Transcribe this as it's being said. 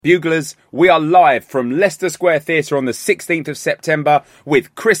Buglers, we are live from Leicester Square Theatre on the 16th of September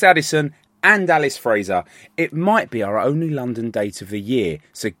with Chris Addison and Alice Fraser. It might be our only London date of the year,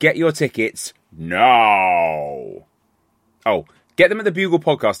 so get your tickets now. Oh, get them at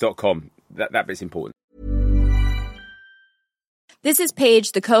thebuglepodcast.com. That bit's important. This is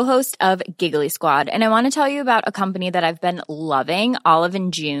Paige, the co-host of Giggly Squad, and I want to tell you about a company that I've been loving, Olive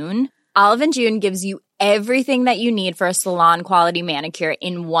 & June. Olive & June gives you everything that you need for a salon-quality manicure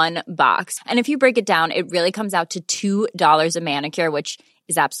in one box. And if you break it down, it really comes out to $2 a manicure, which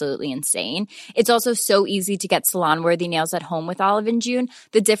is absolutely insane. It's also so easy to get salon-worthy nails at home with Olive & June.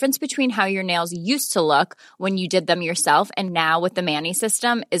 The difference between how your nails used to look when you did them yourself and now with the Mani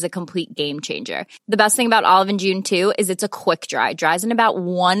system is a complete game changer. The best thing about Olive & June, too, is it's a quick dry. Dries in about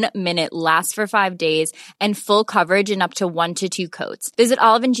 1 minute, lasts for 5 days, and full coverage in up to 1 to 2 coats. Visit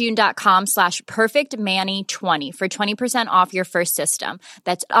oliveandjune.com/perfectmani20 for 20% off your first system.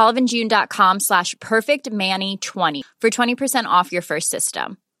 That's oliveandjune.com/perfectmani20 for 20% off your first system.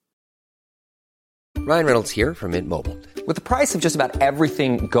 Ryan Reynolds here from Mint Mobile. With the price of just about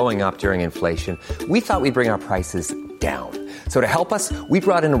everything going up during inflation, we thought we'd bring our prices down. So to help us, we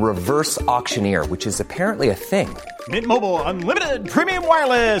brought in a reverse auctioneer, which is apparently a thing. Mint Mobile Unlimited Premium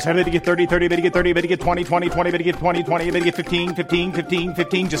Wireless. How to get 30, 30, bit to get 30, bit to get 20, 20, 20, bit to get 20, 20, bit to get 15, 15, 15,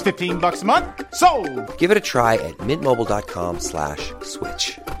 15, just $15 a month? Sold! Give it a try at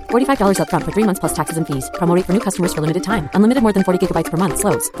mintmobile.com/switch. $45 up front for 3 months plus taxes and fees. Promo rate for new customers for limited time. Unlimited more than 40 gigabytes per month.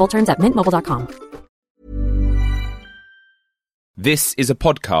 Slows full terms at mintmobile.com. This is a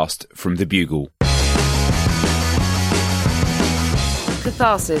podcast from The Bugle.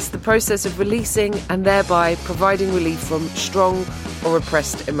 Catharsis, the process of releasing and thereby providing relief from strong or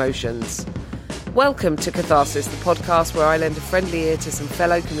repressed emotions. Welcome to Catharsis, the podcast where I lend a friendly ear to some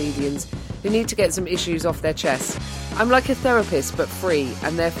fellow comedians who need to get some issues off their chests. I'm like a therapist, but free,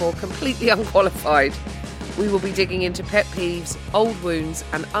 and therefore completely unqualified. We will be digging into pet peeves, old wounds,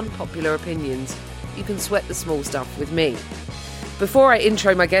 and unpopular opinions. You can sweat the small stuff with me. Before I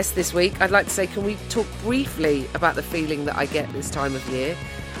intro my guest this week, I'd like to say, can we talk briefly about the feeling that I get this time of year?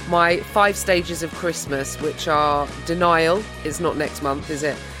 My 5 stages of Christmas, which are denial, it's not next month, is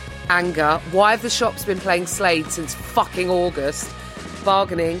it? Anger, why have the shops been playing Slade since fucking August?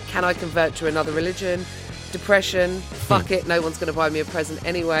 Bargaining, can I convert to another religion? Depression, fuck it, no one's going to buy me a present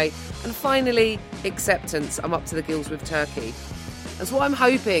anyway. And finally, acceptance, I'm up to the gills with turkey. And so what I'm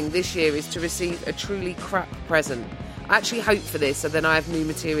hoping this year is to receive a truly crap present. I actually hope for this, so then I have new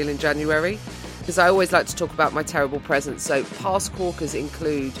material in January, because I always like to talk about my terrible presents. So past corkers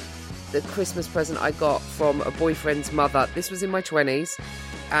include the Christmas present I got from a boyfriend's mother. This was in my 20s,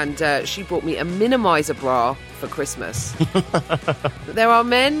 and she bought me a minimizer bra for Christmas. There are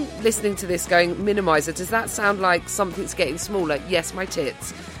men listening to this going, minimizer, does that sound like something's getting smaller? Yes, my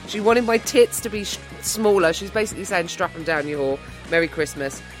tits. She wanted my tits to be smaller. She's basically saying, strap them down, you whore. Merry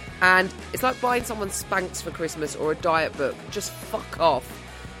Christmas. And it's like buying someone Spanx for Christmas or a diet book. Just fuck off.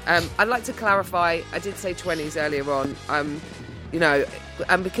 I'd like to clarify, I did say 20s earlier on. You know,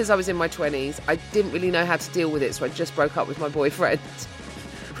 and because I was in my 20s, I didn't really know how to deal with it, so I just broke up with my boyfriend.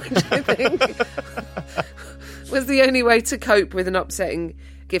 Which I think was the only way to cope with an upsetting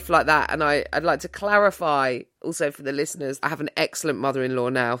gift like that. And I'd like to clarify also for the listeners, I have an excellent mother-in-law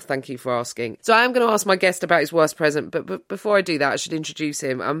now. Thank you for asking. So I am going to ask my guest about his worst present, but before I do that, I should introduce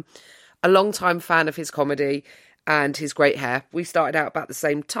him. I'm a long-time fan of his comedy and his great hair. We started out about the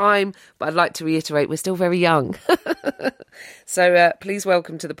same time, but I'd like to reiterate, we're still very young. So please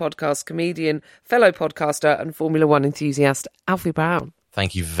welcome to the podcast comedian, fellow podcaster and Formula One enthusiast, Alfie Brown.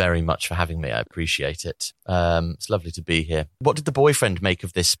 Thank you very much for having me. I appreciate it. It's lovely to be here. What did the boyfriend make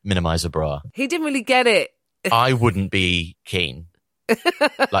of this minimizer bra? He didn't really get it. I wouldn't be keen.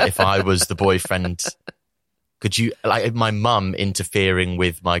 Like, if I was the boyfriend, could you, like, my mum interfering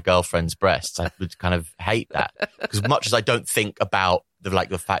with my girlfriend's breasts, I would kind of hate that. Because much as I don't think about the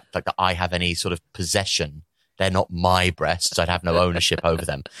fact that I have any sort of possession, they're not my breasts. I'd have no ownership over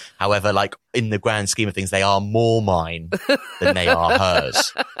them. However, like, in the grand scheme of things, they are more mine than they are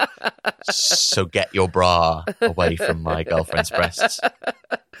hers. So get your bra away from my girlfriend's breasts.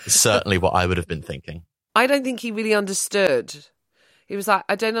 It's certainly what I would have been thinking. I don't think he really understood. He was like,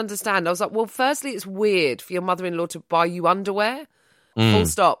 I don't understand. I was like, well, firstly, it's weird for your mother-in-law to buy you underwear. Full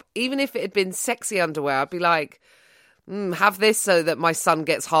stop. Even if it had been sexy underwear, I'd be like, have this so that my son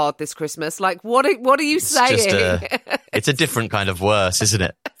gets hard this Christmas. Like, what are you saying? It's a different kind of worse, isn't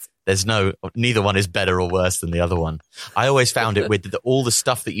it? Neither one is better or worse than the other one. I always found it weird that all the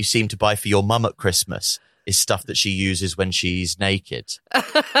stuff that you seem to buy for your mum at Christmas, is stuff that she uses when she's naked.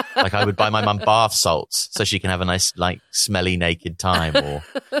 Like I would buy my mum bath salts so she can have a nice, like, smelly naked time, or,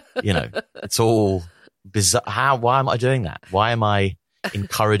 you know, it's all bizarre. Why am I doing that? Why am I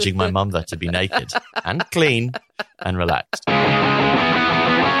encouraging my mother to be naked and clean and relaxed?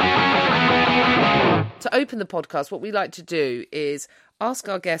 To open the podcast, what we like to do is ask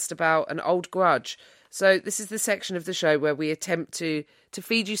our guest about an old grudge. So this is the section of the show where we attempt to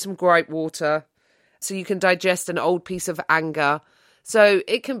feed you some gripe water so you can digest an old piece of anger. So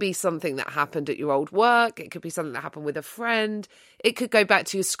it can be something that happened at your old work. It could be something that happened with a friend. It could go back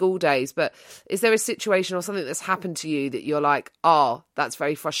to your school days. But is there a situation or something that's happened to you that you're like, oh, that's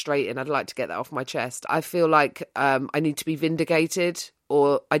very frustrating. I'd like to get that off my chest. I feel like I need to be vindicated,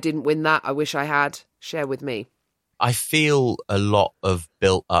 or I didn't win that. I wish I had. Share with me. I feel a lot of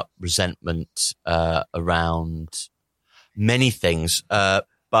built up resentment around many things.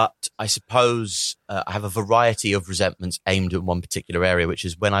 But I suppose I have a variety of resentments aimed at one particular area, which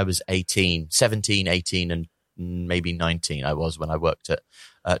is when I was 17, 18 and maybe 19 I was when I worked at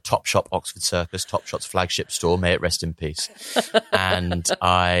Topshop, Oxford Circus, Topshop's flagship store, may it rest in peace. And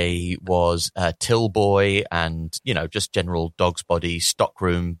I was a till boy and, you know, just general dog's body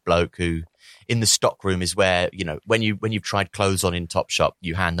stockroom bloke who, in the stockroom is where, you know, when you've tried clothes on in Topshop,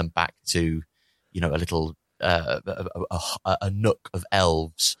 you hand them back to, you know, a little a nook of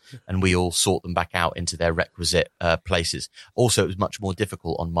elves, and we all sort them back out into their requisite places. Also, it was much more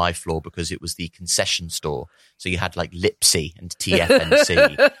difficult on my floor because it was the concession store. So you had like Lipsy and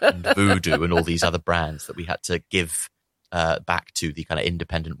TFNC and Voodoo and all these other brands that we had to give back to the kind of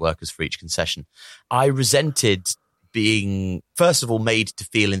independent workers for each concession. I resented being, first of all, made to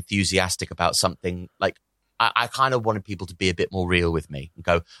feel enthusiastic about something. Like, I kind of wanted people to be a bit more real with me and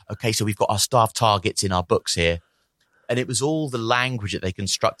go, okay, so we've got our staff targets in our books here. And it was all the language that they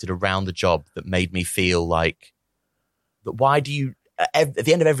constructed around the job that made me feel like, that why do you, at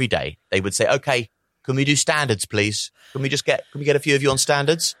the end of every day, they would say, okay, can we do standards, please? Can we get a few of you on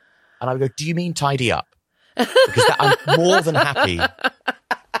standards? And I would go, do you mean tidy up? Because I'm more than happy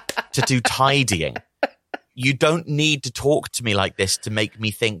to do tidying. You don't need to talk to me like this to make me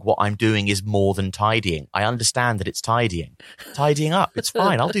think what I'm doing is more than tidying. I understand that it's tidying. Tidying up, it's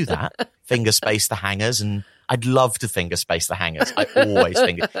fine. I'll do that. Finger space the hangers, and I'd love to finger space the hangers. I always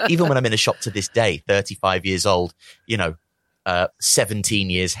finger. Even when I'm in a shop to this day, 35 years old, you know, 17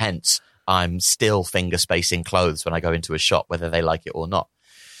 years hence, I'm still finger spacing clothes when I go into a shop, whether they like it or not.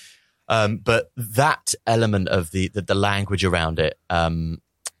 But that element of the language around it,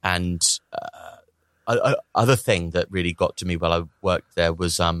 other thing that really got to me while I worked there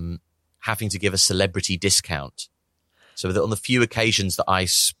was having to give a celebrity discount. So that on the few occasions that I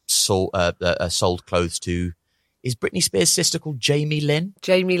sold clothes to, is Britney Spears' sister called Jamie Lynn?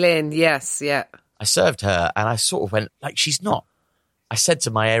 Jamie Lynn, yes, yeah. I served her and I sort of went, like, she's not. I said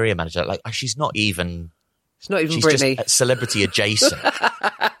to my area manager, like, she's not even Britney. Just celebrity adjacent.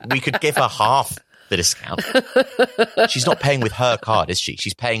 We could give her half the discount. She's not paying with her card, is she?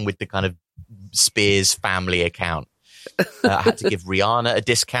 She's paying with the kind of Spears family account. I had to give Rihanna a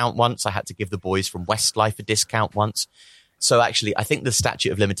discount once. I had to give the boys from Westlife a discount once. So actually, I think the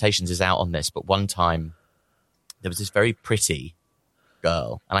statute of limitations is out on this. But one time, there was this very pretty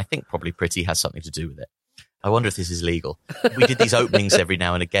girl, and I think probably pretty has something to do with it. I wonder if this is legal. We did these openings every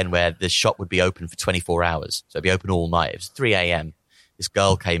now and again where the shop would be open for 24 hours. So it'd be open all night. It was 3 a.m. This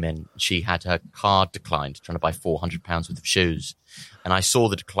girl came in. She had her card declined, trying to buy £400 worth of shoes. And I saw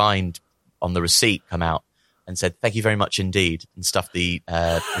the declined on the receipt come out and said, thank you very much indeed, and stuffed the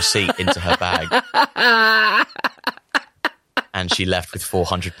receipt into her bag. And she left with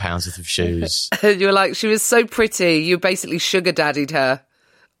 £400 worth of shoes. You were like, she was so pretty, you basically sugar daddied her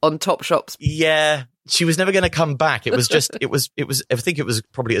on Topshop's. Yeah. She was never going to come back. It was just, it was, I think it was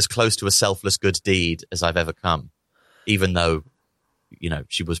probably as close to a selfless good deed as I've ever come, even though, you know,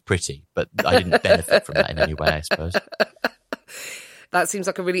 she was pretty, but I didn't benefit from that in any way, I suppose. That seems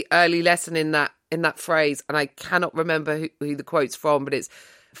like a really early lesson in that phrase. And I cannot remember who the quote's from, but it's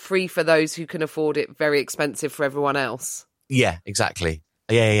free for those who can afford it, very expensive for everyone else. Yeah, exactly.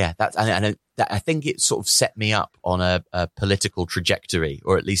 Yeah. I think it sort of set me up on a political trajectory,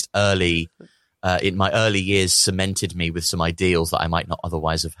 or at least early, in my early years, cemented me with some ideals that I might not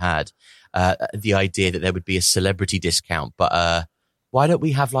otherwise have had. The idea that there would be a celebrity discount, but why don't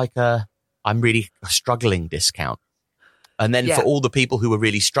we have like I'm really struggling discount? And then for all the people who were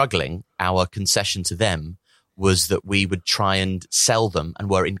really struggling, our concession to them was that we would try and sell them, and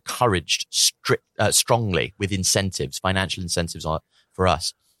were encouraged strongly with incentives, financial incentives for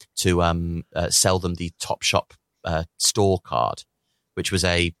us to sell them the Topshop store card, which was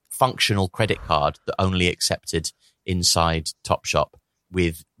a functional credit card that only accepted inside Topshop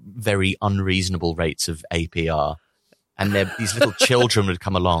with very unreasonable rates of APR. And these little children would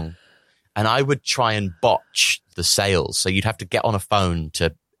come along and I would try and botch the sales. So you'd have to get on a phone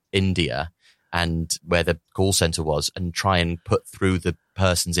to India and where the call center was and try and put through the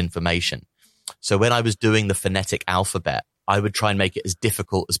person's information. So when I was doing the phonetic alphabet, I would try and make it as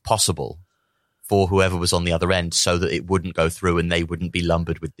difficult as possible for whoever was on the other end so that it wouldn't go through and they wouldn't be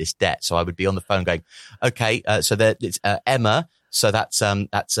lumbered with this debt. So I would be on the phone going, okay, so it's Emma. So that's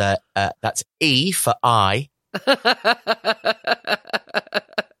E for I.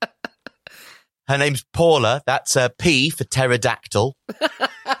 Her name's Paula. That's P for pterodactyl.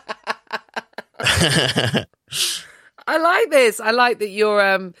 I like this. I like that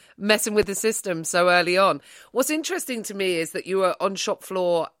you're messing with the system so early on. What's interesting to me is that you were on shop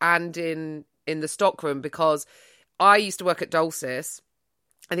floor and in the stockroom, because I used to work at Dulcis.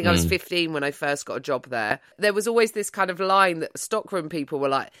 I think I was 15 when I first got a job there. There was always this kind of line that stockroom people were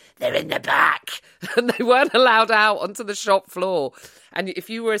like, they're in the back, and they weren't allowed out onto the shop floor. And if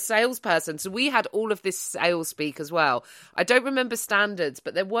you were a salesperson, so we had all of this sales speak as well. I don't remember standards,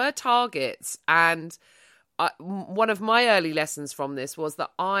 but there were targets. And one of my early lessons from this was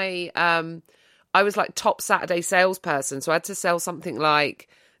that I was like top Saturday salesperson. So I had to sell something like,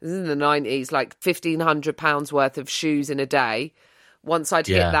 this is in the 90s, like £1,500 worth of shoes in a day. Once I'd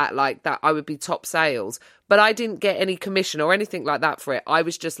hit that, like that, I would be top sales. But I didn't get any commission or anything like that for it. I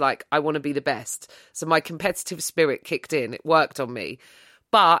was just like, I want to be the best. So my competitive spirit kicked in. It worked on me.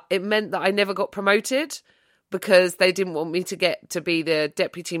 But it meant that I never got promoted because they didn't want me to get to be the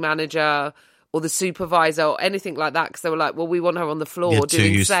deputy manager or the supervisor or anything like that. Because they were like, well, we want her on the floor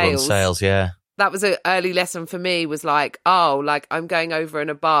doing sales. Sales, yeah. That was an early lesson for me, was like, oh, like I'm going over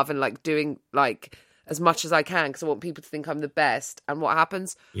and above and like doing like as much as I can because I want people to think I'm the best. And what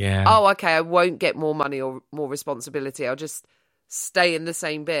happens? Yeah. Oh, okay, I won't get more money or more responsibility. I'll just stay in the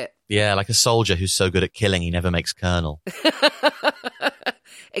same bit. Yeah, like a soldier who's so good at killing, he never makes colonel.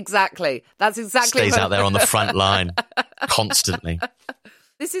 Exactly. That's exactly Stays out there on the front line constantly.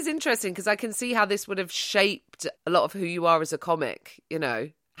 This is interesting because I can see how this would have shaped a lot of who you are as a comic, you know.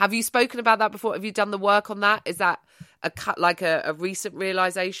 Have you spoken about that before? Have you done the work on that? Is that a recent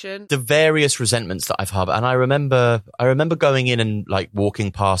realization? The various resentments that I've harbored, and I remember going in and like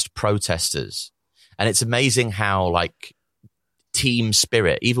walking past protesters, and it's amazing how like team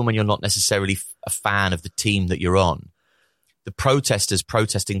spirit, even when you're not necessarily a fan of the team that you're on, the protesters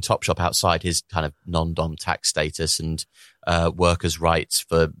protesting Topshop outside his kind of non-dom tax status and workers' rights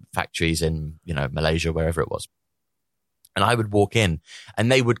for factories in, you know, Malaysia, wherever it was. And I would walk in and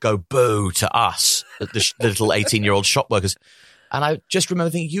they would go boo to us, the little 18-year-old shop workers. And I just remember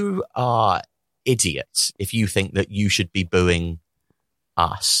thinking, you are idiots if you think that you should be booing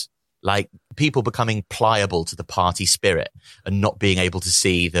us. Like people becoming pliable to the party spirit and not being able to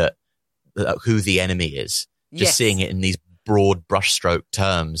see that who the enemy is. Just seeing it in these broad brushstroke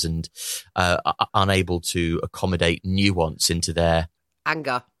terms and unable to accommodate nuance into their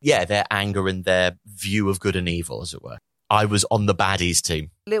anger. Yeah, their anger and their view of good and evil, as it were. I was on the baddies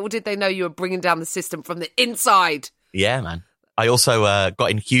team. Little did they know you were bringing down the system from the inside. Yeah, man. I also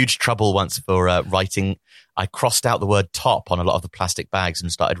got in huge trouble once for writing. I crossed out the word top on a lot of the plastic bags and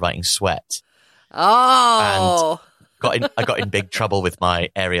started writing sweat. Oh. And I got in big trouble with my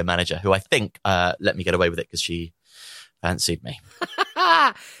area manager, who I think let me get away with it because she fancied me.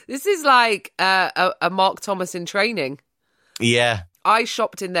 This is like a Mark Thomas in training. Yeah. I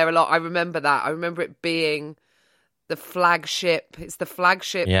shopped in there a lot. I remember that. I remember it being the flagship. It's the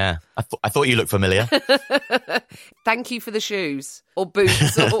flagship. Yeah. I thought you looked familiar. Thank you for the shoes or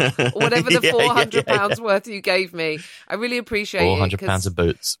boots or whatever the £400 worth you gave me. I really appreciate it. £400 of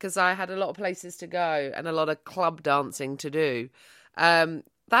boots. Because I had a lot of places to go and a lot of club dancing to do.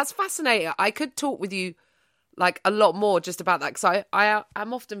 That's fascinating. I could talk with you like a lot more just about that because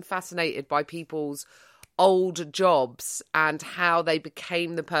I'm often fascinated by people's old jobs and how they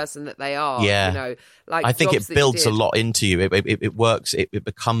became the person that they are. Yeah. You know, like I think it builds a lot into you. It works. It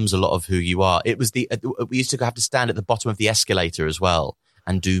becomes a lot of who you are. It was we used to have to stand at the bottom of the escalator as well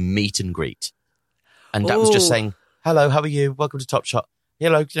and do meet and greet. And that was just saying, hello, how are you? Welcome to Topshop.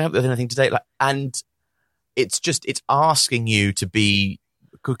 Hello, can I help you with anything today? And it's asking you to be,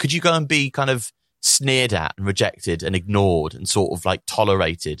 could you go and be kind of sneered at and rejected and ignored and sort of like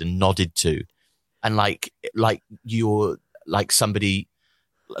tolerated and nodded to? And like you're like somebody,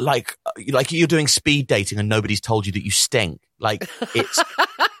 like you're doing speed dating and nobody's told you that you stink. Like it's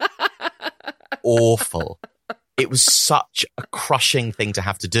awful. It was such a crushing thing to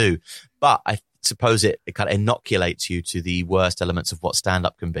have to do. But suppose it kind of inoculates you to the worst elements of what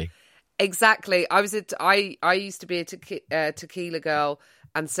stand-up can be. Exactly. I used to be a tequila girl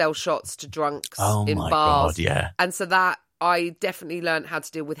and sell shots to drunks in bars. God, yeah. And so that I definitely learned how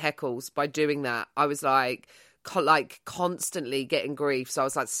to deal with heckles by doing that. I was like constantly getting grief. So I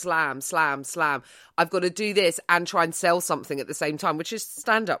was like, slam, slam, slam. I've got to do this and try and sell something at the same time, which is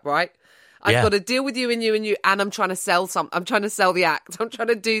stand-up, right? I've got to deal with you and you and you, and I'm trying to sell something. I'm trying to sell the act. I'm trying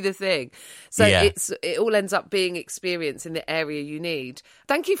to do the thing. So it all ends up being experience in the area you need.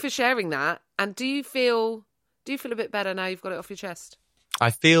 Thank you for sharing that. And do you feel a bit better now you've got it off your chest?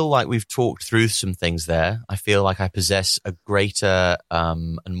 I feel like we've talked through some things there. I feel like I possess a greater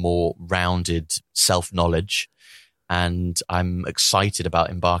and more rounded self-knowledge, and I'm excited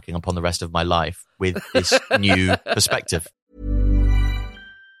about embarking upon the rest of my life with this new perspective.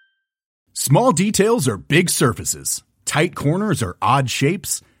 Small details are big surfaces. Tight corners are odd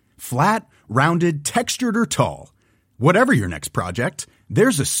shapes. Flat, rounded, textured, or tall. Whatever your next project,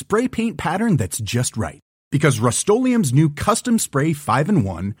 there's a spray paint pattern that's just right. Because Rust-Oleum's new Custom Spray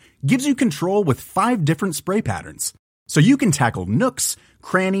 5-in-1 gives you control with 5 different spray patterns. So you can tackle nooks,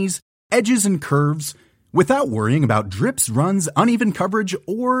 crannies, edges, and curves without worrying about drips, runs, uneven coverage,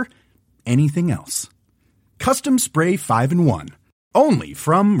 or anything else. Custom Spray 5-in-1. Only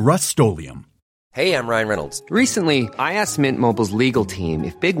from Rust-Oleum. Hey, I'm Ryan Reynolds. Recently, I asked Mint Mobile's legal team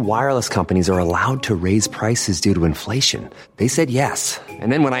if big wireless companies are allowed to raise prices due to inflation. They said yes. And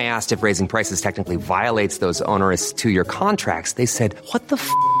then when I asked if raising prices technically violates those onerous 2-year contracts, they said, "What the f***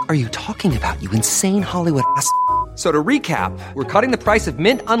 are you talking about, you insane Hollywood ass?" So to recap, we're cutting the price of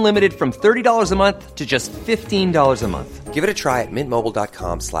Mint Unlimited from $30 a month to just $15 a month. Give it a try at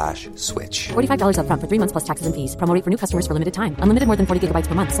mintmobile.com/switch. $45 up front for 3 months plus taxes and fees. Promo rate for new customers for limited time. Unlimited more than 40 gigabytes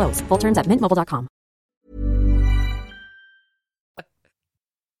per month. Slows full terms at mintmobile.com.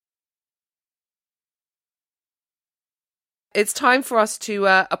 It's time for us to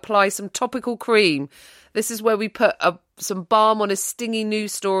apply some topical cream. This is where we put some balm on a stingy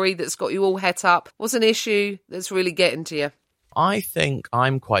news story that's got you all het up. What's an issue that's really getting to you? I think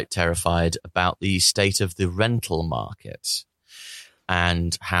I'm quite terrified about the state of the rental market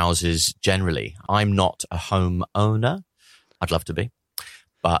and houses generally. I'm not a home owner. I'd love to be,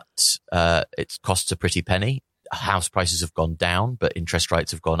 but it costs a pretty penny. House prices have gone down, but interest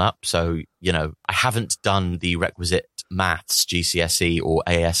rates have gone up. So, I haven't done the requisite maths, GCSE or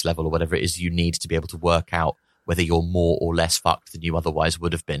AS level or whatever it is you need to be able to work out whether you're more or less fucked than you otherwise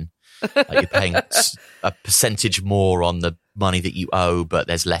would have been. Like you're paying a percentage more on the money that you owe, but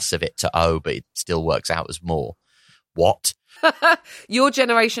there's less of it to owe, but it still works out as more. What? Your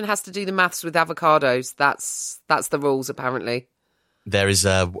generation has to do the maths with avocados. That's the rules, apparently. There is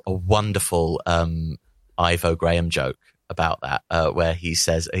a wonderful Ivo Graham joke about that, where he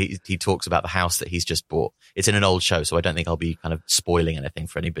says he talks about the house that he's just bought. It's in an old show, so I don't think I'll be kind of spoiling anything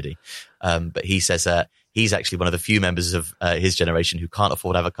for anybody. But he says he's actually one of the few members of his generation who can't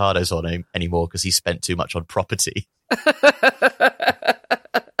afford avocados on him anymore because he spent too much on property.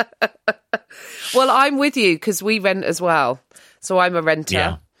 Well, I'm with you because we rent as well. So I'm a renter.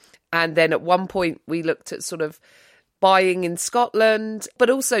 Yeah. And then at one point we looked at sort of buying in Scotland, but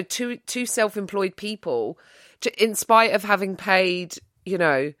also two self-employed people, in spite of having paid,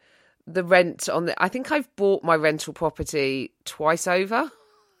 the rent on the... I think I've bought my rental property twice over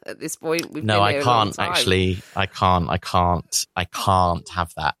at this point. I can't actually. I can't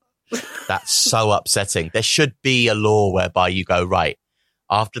have that. That's so upsetting. There should be a law whereby you go, right,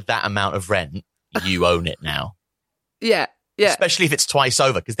 after that amount of rent, you own it now. Yeah. Especially if it's twice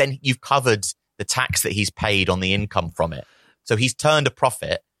over, because then you've covered the tax that he's paid on the income from it. So he's turned a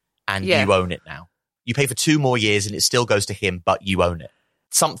profit and you own it now. You pay for 2 more years and it still goes to him, but you own it.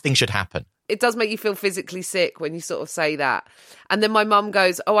 Something should happen. It does make you feel physically sick when you sort of say that. And then my mum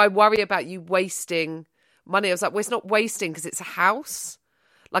goes, "Oh, I worry about you wasting money." I was like, well, it's not wasting because it's a house.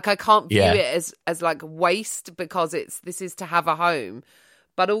 Like I can't view it as like waste because this is to have a home.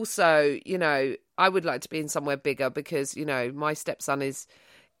 But also, I would like to be in somewhere bigger because, my stepson is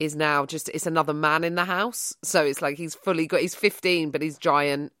now it's another man in the house. So it's like he's 15, but he's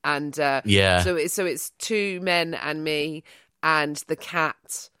giant. And so it's 2 men and me and the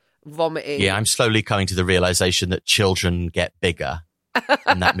cat vomiting. Yeah, I'm slowly coming to the realization that children get bigger.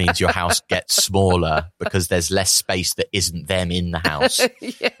 And that means your house gets smaller because there's less space that isn't them in the house.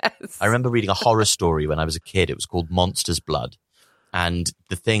 Yes. I remember reading a horror story when I was a kid. It was called Monster's Blood. And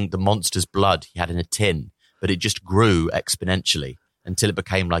the monster's blood he had in a tin, but it just grew exponentially until it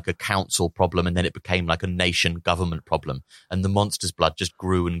became like a council problem, and then it became like a nation government problem. And the monster's blood just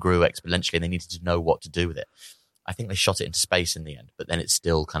grew and grew exponentially, and they needed to know what to do with it. I think they shot it into space in the end, but then it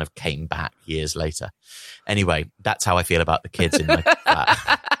still kind of came back years later. Anyway, that's how I feel about the kids in my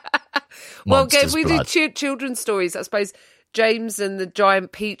flat. Well, if we blood. do children's stories, I suppose James and the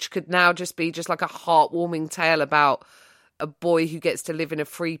Giant Peach could now just be just like a heartwarming tale about a boy who gets to live in a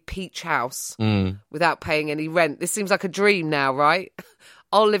free peach house without paying any rent. This seems like a dream now, right?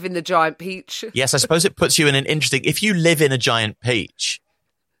 I'll live in the Giant Peach. Yes, I suppose it puts you in an interesting... If you live in a Giant Peach,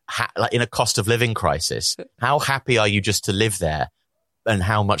 like in a cost of living crisis, how happy are you just to live there? And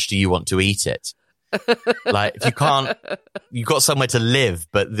how much do you want to eat it? Like, if you can't... You've got somewhere to live,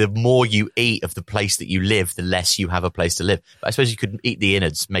 but the more you eat of the place that you live, the less you have a place to live. But I suppose you could eat the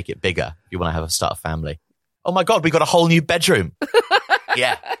innards, make it bigger if you want to start a family. Oh my God, we got a whole new bedroom.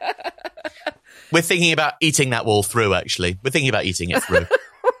 Yeah. We're thinking about eating that wall through, actually. We're thinking about eating it through.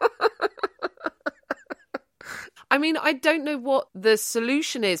 I mean, I don't know what the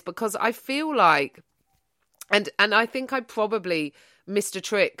solution is, because I feel like, and I think I probably missed a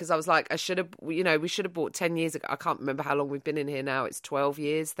trick, because I was like, we should have bought 10 years ago. I can't remember how long we've been in here now. It's 12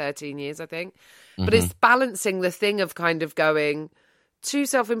 years, 13 years, I think. But it's balancing the thing of kind of going, two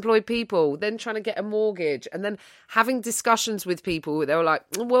self-employed people, then trying to get a mortgage, and then having discussions with people. They were like,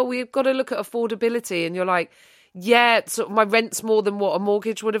 well, we've got to look at affordability. And you're like, yeah, so my rent's more than what a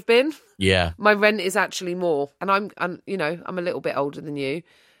mortgage would have been. Yeah. My rent is actually more. And I'm a little bit older than you.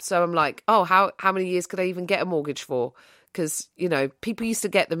 So I'm like, oh, how many years could I even get a mortgage for? Because, people used to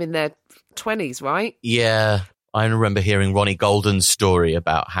get them in their 20s, right? Yeah. I remember hearing Ronnie Golden's story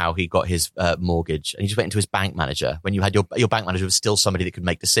about how he got his mortgage, and he just went into his bank manager when you had your bank manager was still somebody that could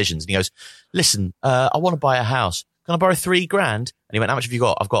make decisions. And he goes, listen, I want to buy a house. Can I borrow $3,000? And he went, how much have you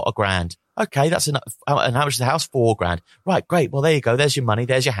got? I've got $1,000. Okay, that's enough. And how much is the house? $4,000. Right, great. Well, there you go. There's your money.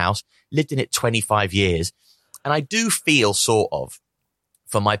 There's your house. Lived in it 25 years. And I do feel sort of,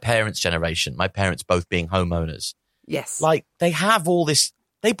 for my parents' generation, my parents both being homeowners. Yes. Like, they have all this,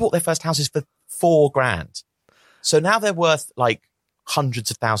 they bought their first houses for $4,000. So now they're worth like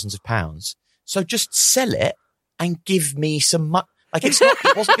hundreds of thousands of pounds. So just sell it and give me some money. Like, it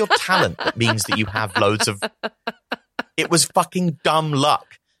wasn't your talent that means that you have loads of, it was fucking dumb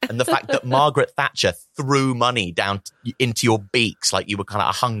luck. And the fact that Margaret Thatcher threw money down into your beaks like you were kind of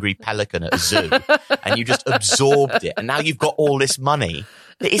a hungry pelican at a zoo, and you just absorbed it. And now you've got all this money.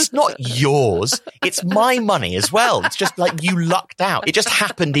 It's not yours. It's my money as well. It's just like you lucked out. It just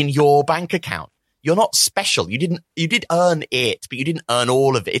happened in your bank account. You're not special. You did earn it, but you didn't earn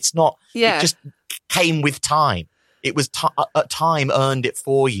all of it. It's not, yeah. It just came with time. It was time earned it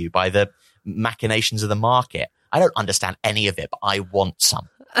for you by the machinations of the market. I don't understand any of it, but I want some.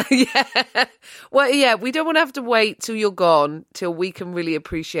 Yeah. Well, yeah, we don't want to have to wait till you're gone till we can really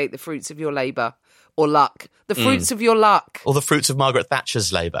appreciate the fruits of your labour or luck. The fruits of your luck. Or the fruits of Margaret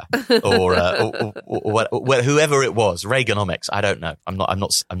Thatcher's labour. or whoever it was. Reaganomics. I don't know. I'm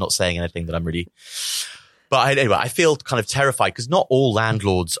not saying anything that I'm really... But anyway, I feel kind of terrified because not all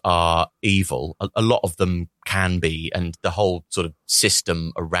landlords are evil. A lot of them can be, and the whole sort of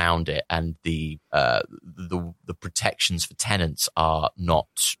system around it and the protections for tenants are not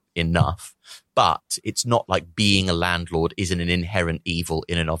enough. But it's not like being a landlord isn't an inherent evil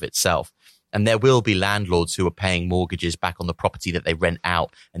in and of itself. And there will be landlords who are paying mortgages back on the property that they rent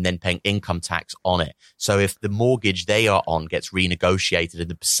out and then paying income tax on it. So if the mortgage they are on gets renegotiated and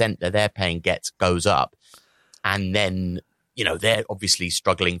the percent that they're paying goes up, and then, they're obviously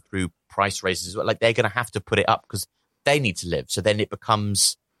struggling through price raises as well. Like, they're going to have to put it up because they need to live. So then it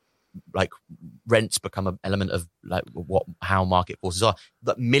becomes like rents become an element of like how market forces are.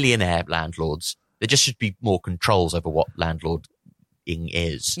 But millionaire landlords, there just should be more controls over what landlording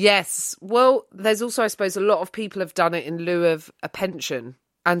is. Yes. Well, there's also, I suppose, a lot of people have done it in lieu of a pension.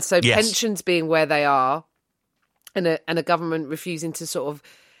 And so pensions being where they are and a government refusing to sort of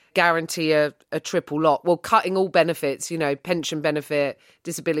guarantee a triple lot. Well, cutting all benefits, pension benefit,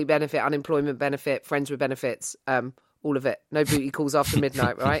 disability benefit, unemployment benefit, friends with benefits, all of it. No booty calls after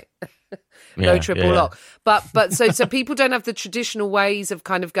midnight, right? No triple lot. But so people don't have the traditional ways of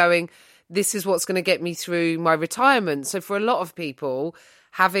kind of going, this is what's going to get me through my retirement. So for a lot of people,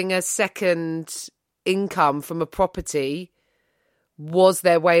 having a second income from a property was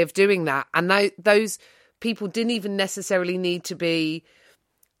their way of doing that. And those people didn't even necessarily need to be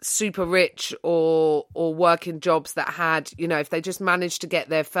super rich or working jobs that had, if they just managed to get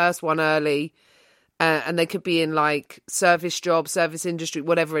their first one early, and they could be in like service job, service industry,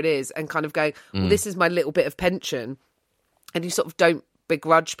 whatever it is, and kind of going, well, this is my little bit of pension. And you sort of don't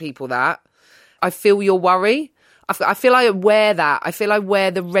begrudge people that. I feel your worry. I feel I wear that. I feel I wear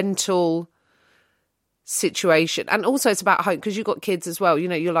the rental situation. And also it's about home, because you've got kids as well.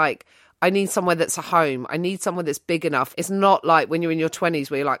 You're like, I need somewhere that's a home. I need somewhere that's big enough. It's not like when you're in your 20s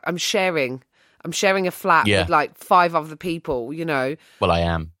where you're like, I'm sharing a flat with like 5 other people, you know. Well, I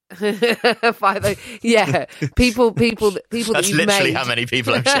am. 5, yeah. People that That's you've literally made. how many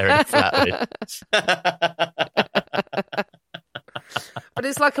people I'm sharing a flat with. But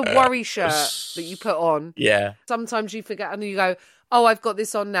it's like a worry shirt that you put on. Yeah. Sometimes you forget and you go, oh, I've got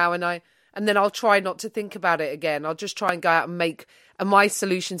this on now, and then I'll try not to think about it again. I'll just try and go out and and my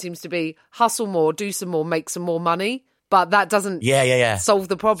solution seems to be hustle more, do some more, make some more money. But that doesn't solve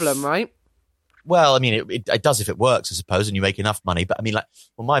the problem, right? Well, I mean, it does if it works, I suppose, and you make enough money. But I mean, like,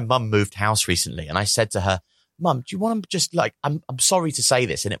 well, my mum moved house recently, and I said to her, Mum, do you want to just like, I'm sorry to say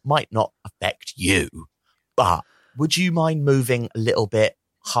this, and it might not affect you, but would you mind moving a little bit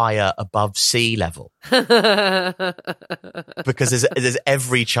higher above sea level? Because there's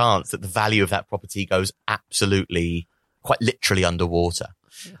every chance that the value of that property goes absolutely, quite literally underwater.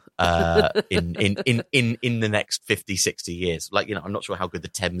 In the next 50, 60 years. Like, you know, I'm not sure how good the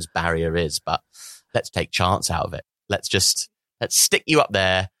Thames barrier is, but let's take chance out of it. Let's stick you up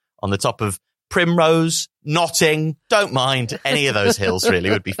there on the top of Primrose, Notting, don't mind. Any of those hills really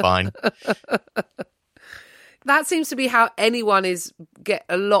would be fine. That seems to be how anyone a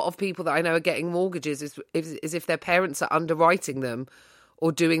lot of people that I know are getting mortgages is if their parents are underwriting them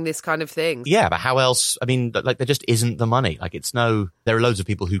or doing this kind of thing. Yeah, but how else? I mean, like, there just isn't the money. Like, there are loads of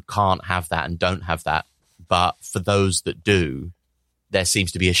people who can't have that and don't have that. But for those that do, there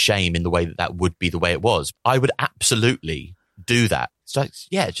seems to be a shame in the way that would be the way it was. I would absolutely do that. It's like,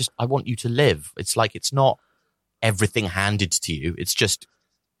 yeah, it's just, I want you to live. It's like, it's not everything handed to you. It's just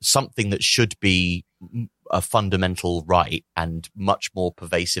something that should be a fundamental right and much more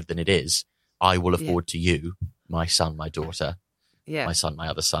pervasive than it is. I will afford to you, my son, my daughter. Yeah. My son, my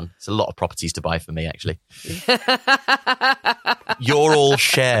other son. It's a lot of properties to buy for me, actually. You're all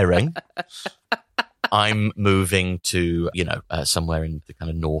sharing. I'm moving to, somewhere in the kind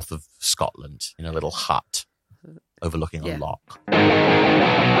of north of Scotland in a little hut overlooking a loch.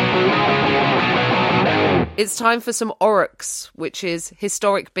 It's time for some Oryx, which is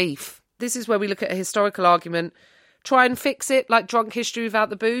historic beef. This is where we look at a historical argument, try and fix it like Drunk History without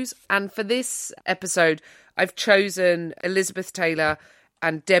the booze. And for this episode, I've chosen Elizabeth Taylor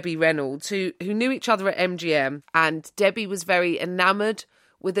and Debbie Reynolds, who knew each other at MGM. And Debbie was very enamoured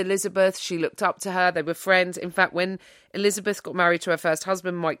with Elizabeth. She looked up to her. They were friends. In fact, when Elizabeth got married to her first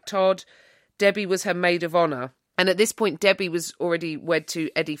husband, Mike Todd, Debbie was her maid of honour. And at this point, Debbie was already wed to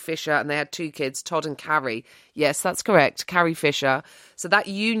Eddie Fisher, and they had 2 kids, Todd and Carrie. Yes, that's correct, Carrie Fisher. So that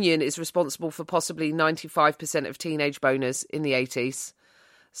union is responsible for possibly 95% of teenage boners in the 80s.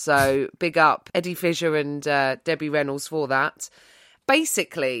 So big up Eddie Fisher and Debbie Reynolds for that.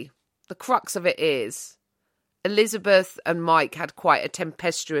 Basically, the crux of it is Elizabeth and Mike had quite a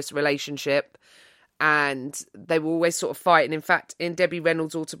tempestuous relationship, and they were always sort of fighting. In fact, in Debbie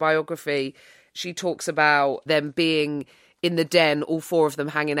Reynolds' autobiography, she talks about them being in the den, all 4 of them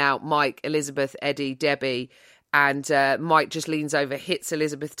hanging out, Mike, Elizabeth, Eddie, Debbie, and Mike just leans over, hits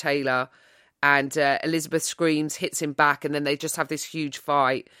Elizabeth Taylor, and Elizabeth screams, hits him back, and then they just have this huge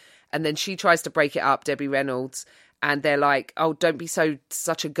fight. And then she tries to break it up, Debbie Reynolds, and they're like, oh, don't be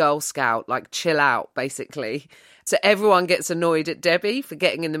such a Girl Scout, like chill out, basically. So everyone gets annoyed at Debbie for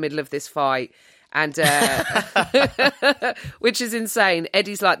getting in the middle of this fight. And which is insane.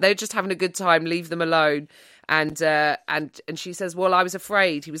 Eddie's like, they're just having a good time, leave them alone. And she says, well, I was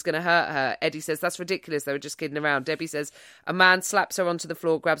afraid he was going to hurt her. Eddie says, that's ridiculous, they were just kidding around. Debbie says, a man slaps her onto the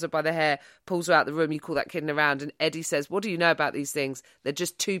floor, grabs her by the hair, pulls her out the room, you call that kidding around? And Eddie says, what do you know about these things? They're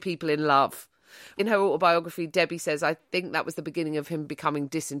just 2 people in love. In her autobiography, Debbie says, I think that was the beginning of him becoming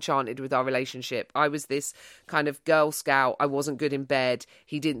disenchanted with our relationship. I was this kind of Girl Scout, I wasn't good in bed,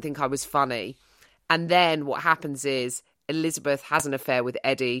 he didn't think I was funny. And then what happens is Elizabeth has an affair with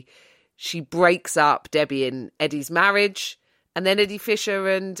Eddie. She breaks up Debbie and Eddie's marriage. And then Eddie Fisher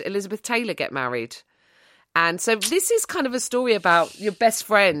and Elizabeth Taylor get married. And so this is kind of a story about your best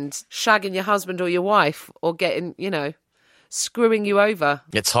friend shagging your husband or your wife or getting, screwing you over.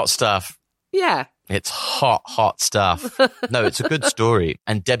 It's hot stuff. Yeah. It's hot stuff. No, it's a good story.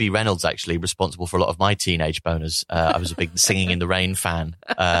 And Debbie Reynolds actually responsible for a lot of my teenage boners. I was a big Singing in the Rain fan.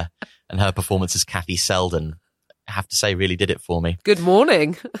 And her performance as Kathy Selden, I have to say, really did it for me. Good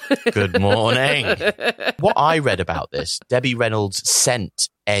morning. Good morning. What I read about this, Debbie Reynolds sent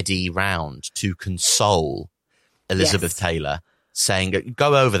Eddie round to console Elizabeth Taylor, saying,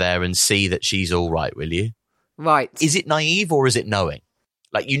 go over there and see that she's all right, will you? Right. Is it naive or is it knowing?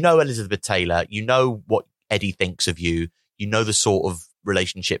 Like, you know Elizabeth Taylor, you know what Eddie thinks of you, you know the sort of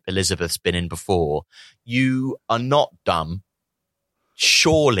relationship Elizabeth's been in before. You are not dumb.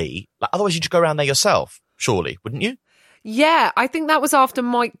 surely, like, otherwise you'd just go around there yourself, surely, wouldn't you? Yeah, I think that was after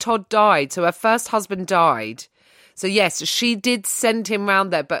Mike Todd died. So her first husband died. So yes, she did send him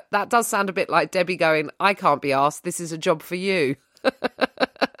round there, but that does sound a bit like Debbie going, I can't be asked, this is a job for you.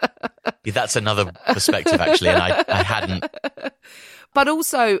 Yeah, that's another perspective, actually, and I hadn't. But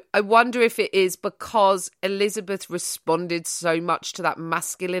also, I wonder if it is because Elizabeth responded so much to that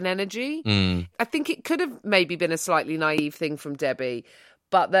masculine energy. I think it could have maybe been a slightly naive thing from Debbie,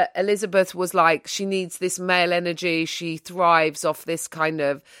 but that Elizabeth was like, she needs this male energy. She thrives off this kind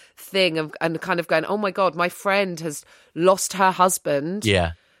of thing and kind of going, oh my God, my friend has lost her husband.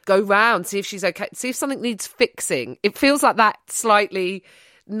 Yeah. Go round, see if she's okay, see if something needs fixing. It feels like that slightly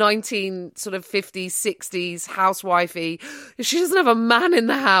 1950s, 60s housewifey. If she doesn't have a man in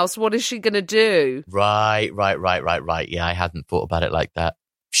the house, what is she going to do? Right. Yeah, I hadn't thought about it like that.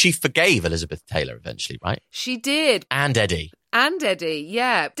 She forgave Elizabeth Taylor eventually, right? She did. And Eddie. And Eddie,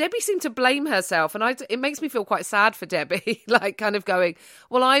 yeah. Debbie seemed to blame herself, and it makes me feel quite sad for Debbie, like kind of going,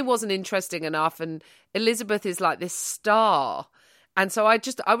 well, I wasn't interesting enough, and Elizabeth is like this star. And so I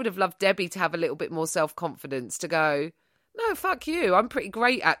would have loved Debbie to have a little bit more self-confidence to go, no, fuck you. I'm pretty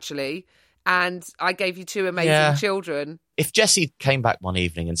great, actually. And I gave you 2 amazing children. If Jessie came back one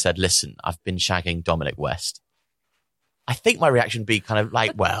evening and said, listen, I've been shagging Dominic West, I think my reaction would be kind of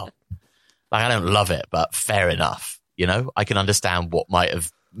like, well, like, I don't love it, but fair enough. You know, I can understand what might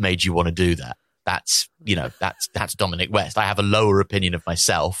have made you want to do that. That's Dominic West. I have a lower opinion of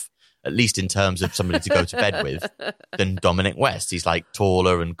myself, at least in terms of somebody to go to bed with, than Dominic West. He's like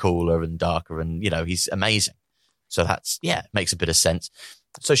taller and cooler and darker and, you know, he's amazing. So that's, makes a bit of sense.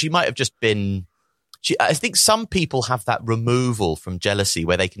 So she might have just been, I think some people have that removal from jealousy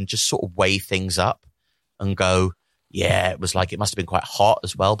where they can just sort of weigh things up and go, yeah, it was like, it must have been quite hot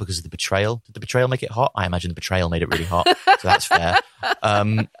as well because of the betrayal. Did the betrayal make it hot? I imagine the betrayal made it really hot. So that's fair.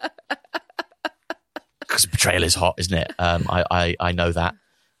 Because betrayal is hot, isn't it? I know that.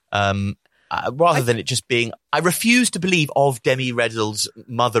 Rather than it just being, I refuse to believe of Demi Reddell's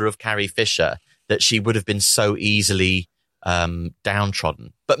mother of Carrie Fisher that she would have been so easily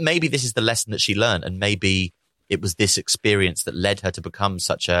downtrodden. But maybe this is the lesson that she learned, and maybe it was this experience that led her to become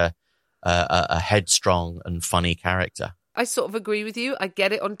such a headstrong and funny character. I sort of agree with you. I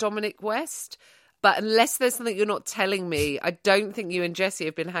get it on Dominic West. But unless there's something you're not telling me, I don't think you and Jessie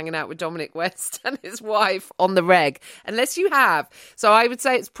have been hanging out with Dominic West and his wife on the reg. Unless you have. So I would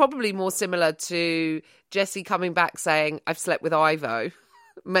say it's probably more similar to Jessie coming back saying, I've slept with Ivo.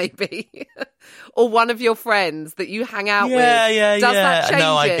 Maybe. Or one of your friends that you hang out with. Does that change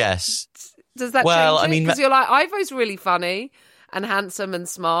No, I it? guess. Does that change it? Because you're like, Ivo's really funny and handsome and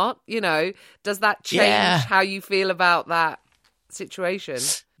smart. You know, does that change how you feel about that situation?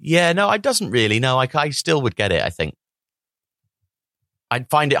 Yeah, no, it doesn't really. No, I still would get it, I think. I'd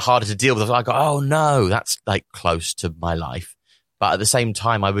find it harder to deal with. I go, oh no, that's like close to my life. But at the same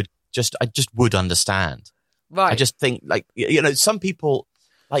time, I just would understand. Right. I just think, like, you know, some people,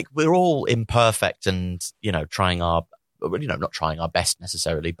 like, we're all imperfect and, you know, not trying our best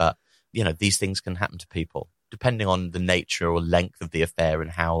necessarily, but, you know, these things can happen to people depending on the nature or length of the affair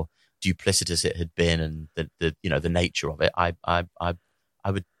and how duplicitous it had been and the nature of it. I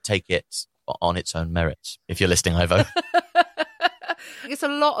would take it on its own merits. If you're listening, Ivo. It's a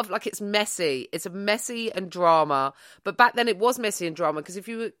lot of, like, it's messy. It's a messy and drama. But back then it was messy and drama because if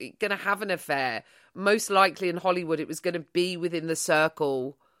you were going to have an affair, most likely in Hollywood it was going to be within the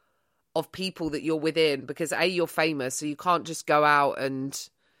circle of people that you're within because A, you're famous, so you can't just go out and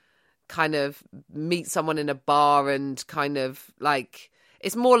kind of meet someone in a bar and kind of, like,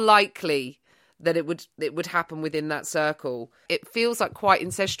 it's more likely that it would happen within that circle. It feels like quite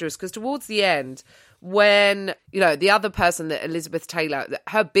incestuous because towards the end, when, you know, the other person that Elizabeth Taylor,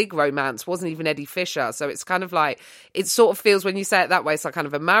 her big romance wasn't even Eddie Fisher. So it's kind of like, it sort of feels when you say it that way, it's like kind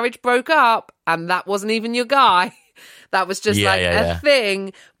of a marriage broke up and that wasn't even your guy. That was just a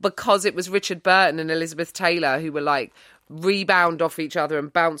thing because it was Richard Burton and Elizabeth Taylor who were like rebound off each other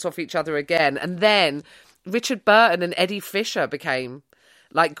and bounce off each other again. And then Richard Burton and Eddie Fisher became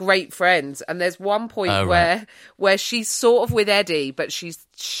like great friends. And there's one point where she's sort of with Eddie, but she's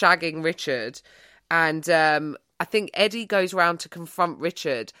shagging Richard. And I think Eddie goes round to confront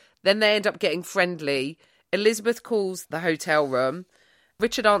Richard. Then they end up getting friendly. Elizabeth calls the hotel room.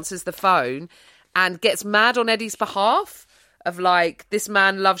 Richard answers the phone and gets mad on Eddie's behalf of like, this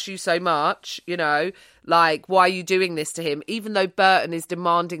man loves you so much, you know, like, why are you doing this to him? Even though Burton is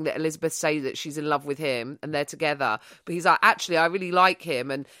demanding that Elizabeth say that she's in love with him and they're together. But he's like, actually, I really like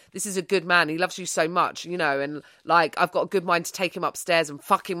him and this is a good man. He loves you so much, you know, and like, I've got a good mind to take him upstairs and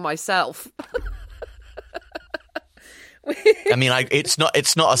fuck him myself. I mean, it's not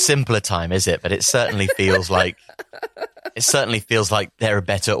a simpler time, is it? But it certainly feels like there are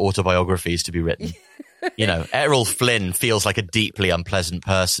better autobiographies to be written. You know, Errol Flynn feels like a deeply unpleasant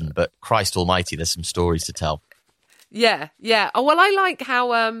person, but Christ Almighty, there's some stories to tell. Yeah. Oh, well, I like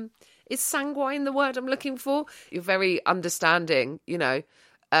how is sanguine the word I'm looking for? You're very understanding, you know,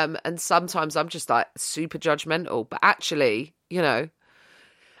 and sometimes I'm just like super judgmental, but actually, you know,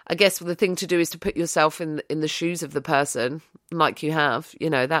 I guess the thing to do is to put yourself in the shoes of the person, like you have. You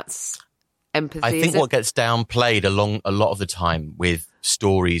know, that's empathy. I think what gets downplayed a lot of the time with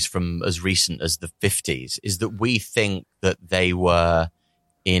stories from as recent as the 50s is that we think that they were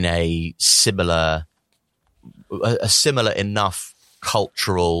in a similar enough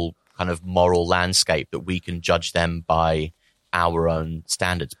cultural kind of moral landscape that we can judge them by our own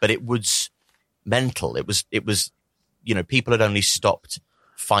standards. But it was mental. It was, you know, people had only stopped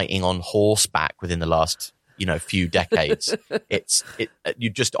fighting on horseback within the last, you know, few decades. You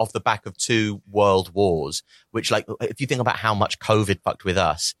just off the back of 2 world wars, which, like, if you think about how much COVID fucked with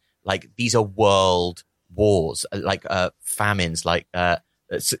us, like, these are world wars, like famines, like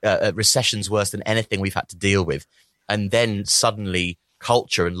recessions worse than anything we've had to deal with. And then suddenly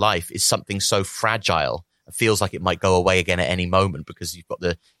culture and life is something so fragile. It feels like it might go away again at any moment because you've got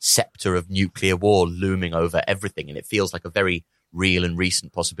the scepter of nuclear war looming over everything. And it feels like a very real and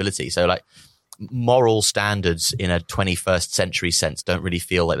recent possibility. So, like, moral standards in a 21st century sense don't really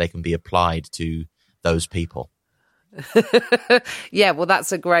feel like they can be applied to those people. Yeah, well,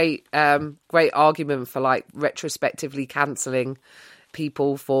 that's a great argument for, like, retrospectively cancelling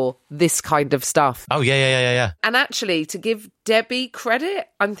people for this kind of stuff. Oh, yeah. And actually, to give Debbie credit,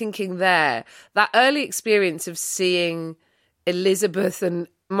 I'm thinking that early experience of seeing Elizabeth and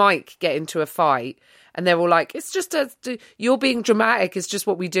Mike get into a fight, and they're all like, it's just you're being dramatic, it's just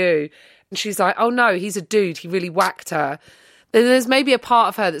what we do. And she's like, oh no, he's a dude, he really whacked her. Then there's maybe a part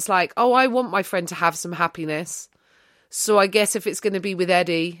of her that's like, oh, I want my friend to have some happiness. So I guess if it's going to be with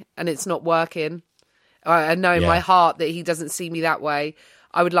Eddie and it's not working, I know in my heart that he doesn't see me that way,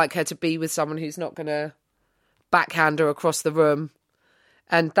 I would like her to be with someone who's not going to backhand her across the room.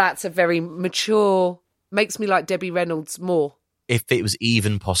 And that's a very mature, makes me like Debbie Reynolds more. If it was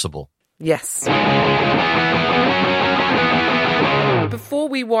even possible. Yes. Before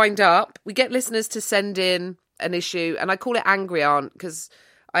we wind up, we get listeners to send in an issue, and I call it Angry Aunt because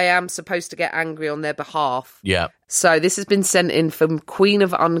I am supposed to get angry on their behalf. Yeah. So this has been sent in from Queen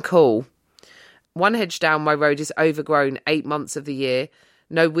of Uncool. 1 hedge down my road is overgrown 8 months of the year.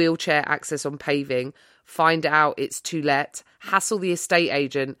 No wheelchair access on paving. Find out it's to let. Hassle the estate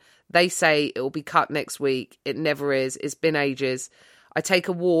agent. They say it will be cut next week. It never is. It's been ages. I take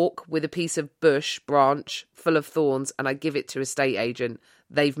a walk with a piece of bush branch full of thorns and I give it to estate agent.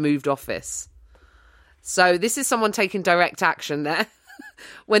 They've moved office. So this is someone taking direct action there.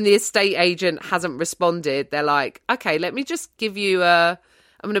 When the estate agent hasn't responded, they're like, okay, let me just give you I'm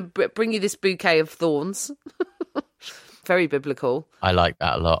going to bring you this bouquet of thorns. Very biblical. I like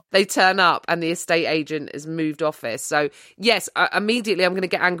that a lot. They turn up and the estate agent has moved office. So yes, immediately I'm going to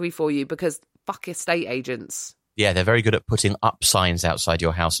get angry for you because fuck estate agents. Yeah, they're very good at putting up signs outside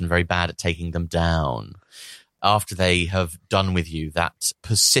your house and very bad at taking them down. After they have done with you, that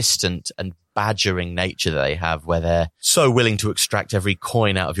persistent and badgering nature that they have, where they're so willing to extract every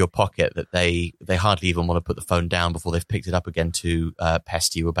coin out of your pocket that they hardly even want to put the phone down before they've picked it up again to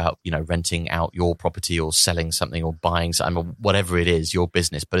pest you about, you know, renting out your property or selling something or buying something or whatever it is, your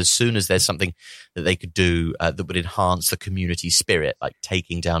business. But as soon as there's something that they could do that would enhance the community spirit, like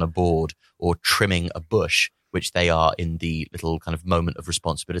taking down a board or trimming a bush, which they are in the little kind of moment of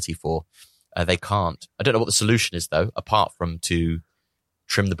responsibility for, they can't. I don't know what the solution is, though, apart from to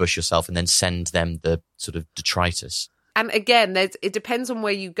trim the bush yourself and then send them the sort of detritus. And again, it depends on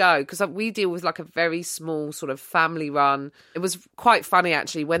where you go, because we deal with like a very small sort of family run. It was quite funny,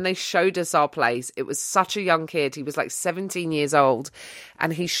 actually, when they showed us our place. It was such a young kid. He was like 17 years old,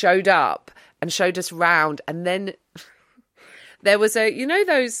 and he showed up and showed us round. And then there was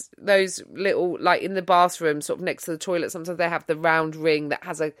those little, like in the bathroom, sort of next to the toilet, sometimes they have the round ring that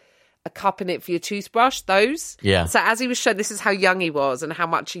has a cup in it for your toothbrush, those. Yeah. So as he was showing, this is how young he was and how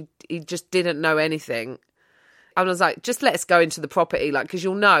much he just didn't know anything. I was like, just let us go into the property, like, because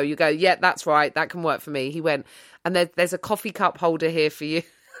you'll know. You go, yeah, that's right, that can work for me. He went, and there's a coffee cup holder here for you.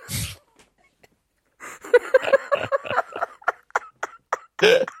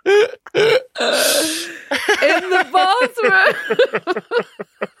 In the bathroom.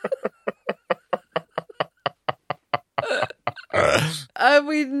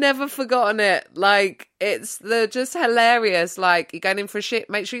 We've never forgotten it. Like, they're just hilarious. Like, you're going in for a shit,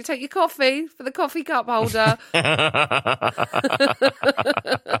 make sure you take your coffee for the coffee cup holder.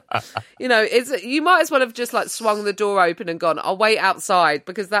 You know, you might as well have just like swung the door open and gone, I'll wait outside,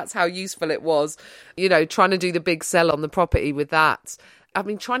 because that's how useful it was. You know, trying to do the big sell on the property with that. I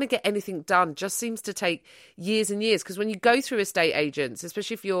mean, trying to get anything done just seems to take years and years, because when you go through estate agents,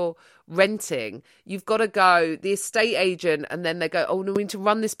 especially if you're renting, you've got to go the estate agent, and then they go, oh, no, we need to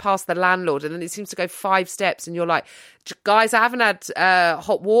run this past the landlord. And then it seems to go 5 steps, and you're like, guys, I haven't had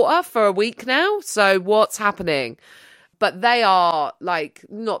hot water for a week now, so what's happening? But they are like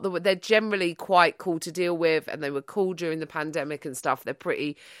they're generally quite cool to deal with, and they were cool during the pandemic and stuff. They're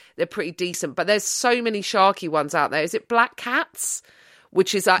pretty decent. But there's so many sharky ones out there. Is it Black Cats?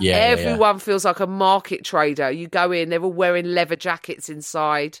 Which is like everyone feels like a market trader. You go in, they're all wearing leather jackets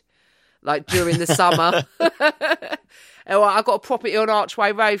inside, like during the summer. Oh, I've got a property on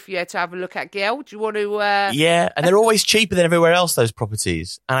Archway Road for you to have a look at, Gail. Do you want to... Yeah, and they're always cheaper than everywhere else, those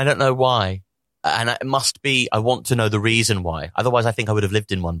properties. And I don't know why. And it must be, I want to know the reason why. Otherwise, I think I would have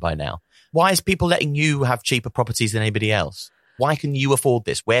lived in one by now. Why is people letting you have cheaper properties than anybody else? Why can you afford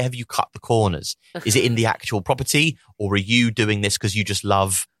this? Where have you cut the corners? Is it in the actual property, or are you doing this because you just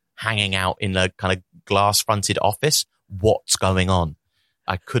love hanging out in a kind of glass-fronted office? What's going on?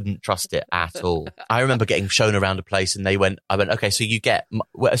 I couldn't trust it at all. I remember getting shown around a place, and I went, okay, so you get,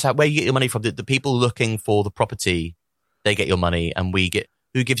 where you get your money from? The people looking for the property, they get your money, and we get,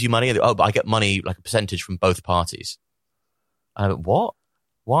 who gives you money? Oh, but I get money, like a percentage from both parties. I went, what?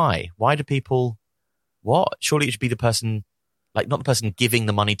 Why? Why do people, what? Surely it should be the person, like not the person giving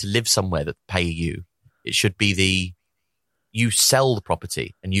the money to live somewhere that pay you. It should be you sell the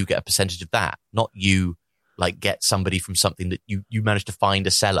property and you get a percentage of that, not you like get somebody from something that you managed to find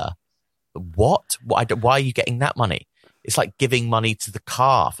a seller. What? Why are you getting that money? It's like giving money to the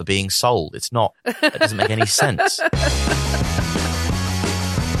car for being sold. It's not, that doesn't make any sense.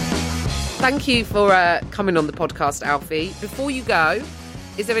 Thank you for coming on the podcast, Alfie. Before you go,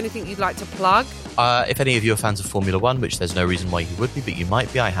 is there anything you'd like to plug? If any of you are fans of Formula One, which there's no reason why you would be, but you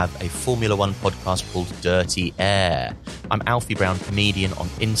might be, I have a Formula One podcast called Dirty Air. I'm Alfie Brown, comedian on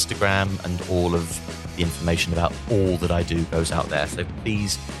Instagram, and all of the information about all that I do goes out there. So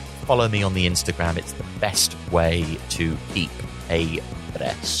please follow me on the Instagram. It's the best way to keep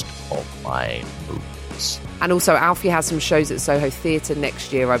abreast of my moves. And also, Alfie has some shows at Soho Theatre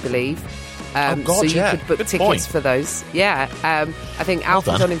next year, I believe. So you could book tickets for those. Yeah. I think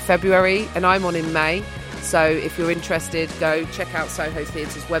Alfie's on in February and I'm on in May. So if you're interested, go check out Soho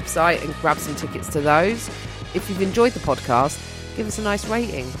Theatre's website and grab some tickets to those. If you've enjoyed the podcast, give us a nice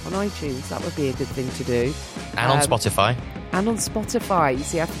rating on iTunes. That would be a good thing to do. And on Spotify. And on Spotify. You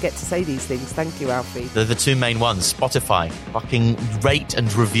see, I forget to say these things. Thank you, Alfie. They're the two main ones. Spotify. Fucking rate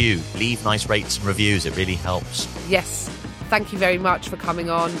and review. Leave nice rates and reviews. It really helps. Yes. Thank you very much for coming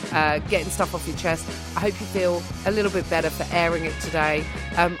on, getting stuff off your chest. I hope you feel a little bit better for airing it today.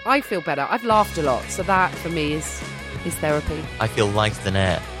 I feel better. I've laughed a lot. So that, for me, is therapy. I feel lighter than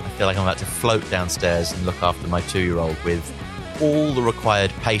air. I feel like I'm about to float downstairs and look after my 2-year-old with all the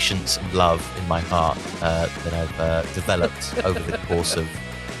required patience and love in my heart that I've developed over the course of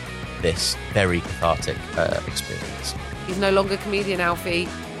this very cathartic experience. He's no longer comedian Alfie.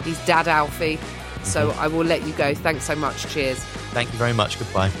 He's Dad Alfie. So I will let you go. Thanks so much. Cheers. Thank you very much.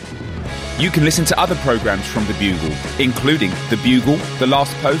 Goodbye. You can listen to other programmes from The Bugle, including The Bugle, The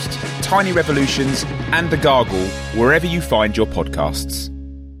Last Post, Tiny Revolutions, and The Gargle, wherever you find your podcasts.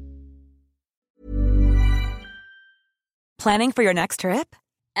 Planning for your next trip?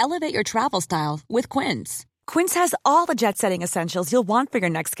 Elevate your travel style with Quince. Quince has all the jet-setting essentials you'll want for your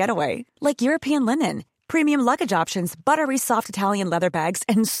next getaway, like European linen, premium luggage options, buttery soft Italian leather bags,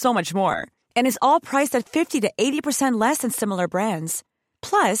 and so much more. And is all priced at 50 to 80% less than similar brands.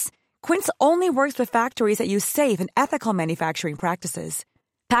 Plus, Quince only works with factories that use safe and ethical manufacturing practices.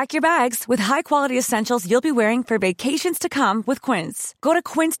 Pack your bags with high-quality essentials you'll be wearing for vacations to come with Quince. Go to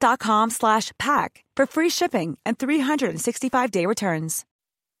quince.com/pack for free shipping and 365-day returns.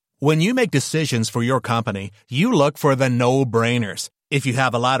 When you make decisions for your company, you look for the no-brainers. If you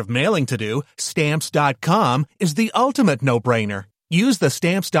have a lot of mailing to do, Stamps.com is the ultimate no-brainer. Use the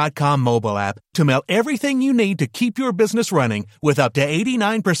Stamps.com mobile app to mail everything you need to keep your business running with up to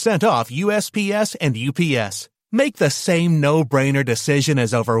 89% off USPS and UPS. Make the same no-brainer decision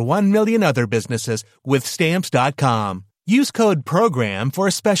as over 1 million other businesses with Stamps.com. Use code PROGRAM for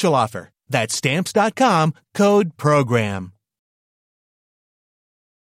a special offer. That's Stamps.com, code PROGRAM.